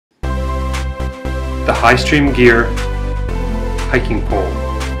the High Stream Gear hiking pole.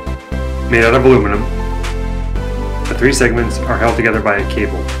 Made out of aluminum, the 3 segments are held together by a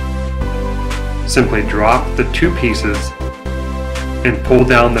cable. Simply drop the 2 pieces and pull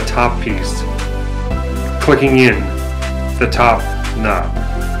down the top piece, clicking in the top knob.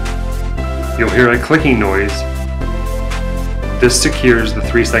 You'll hear a clicking noise. This secures the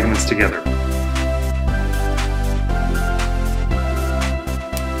 3 segments together.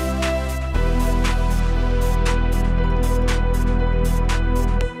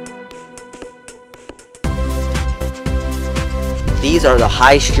 These are the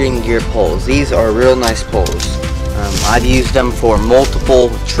High Stream Gear poles. These are real nice poles. I've used them for multiple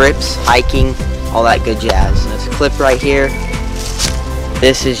trips, hiking, all that good jazz. This clip right here,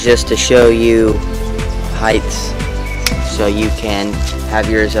 this is just to show you heights, so you can have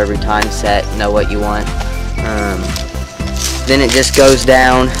yours every time set, know what you want. Then it just goes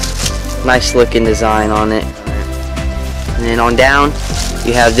down, nice looking design on it. And then on down,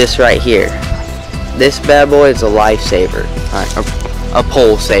 you have this right here. This bad boy is a lifesaver, a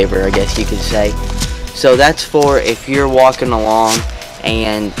pole saver, I guess you could say. So that's for if you're walking along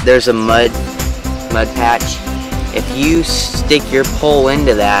and there's a mud patch. If you stick your pole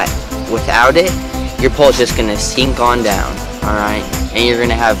into that without it, your pole's just gonna sink on down, alright? And you're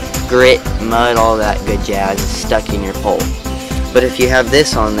gonna have grit, mud, all that good jazz stuck in your pole. But if you have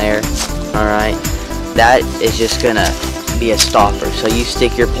this on there, alright, that is just gonna be a stopper. So you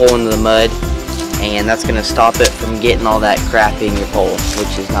stick your pole into the mud, and that's going to stop it from getting all that crap in your pole,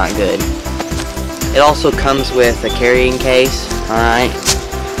 which is not good. It also comes with a carrying case, alright.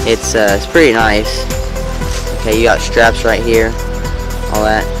 It's pretty nice. Okay, you got straps right here, all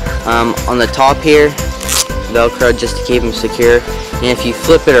that. On the top here, Velcro just to keep them secure. And if you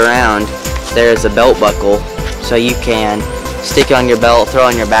flip it around, there's a belt buckle, so you can stick it on your belt, throw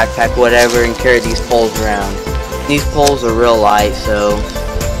it on your backpack, whatever, and carry these poles around. These poles are real light, so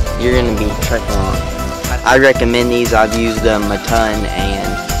you're going to be trekking along. I recommend these. I've used them a ton,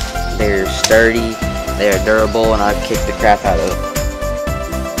 and they're sturdy, they're durable, and I've kicked the crap out of them.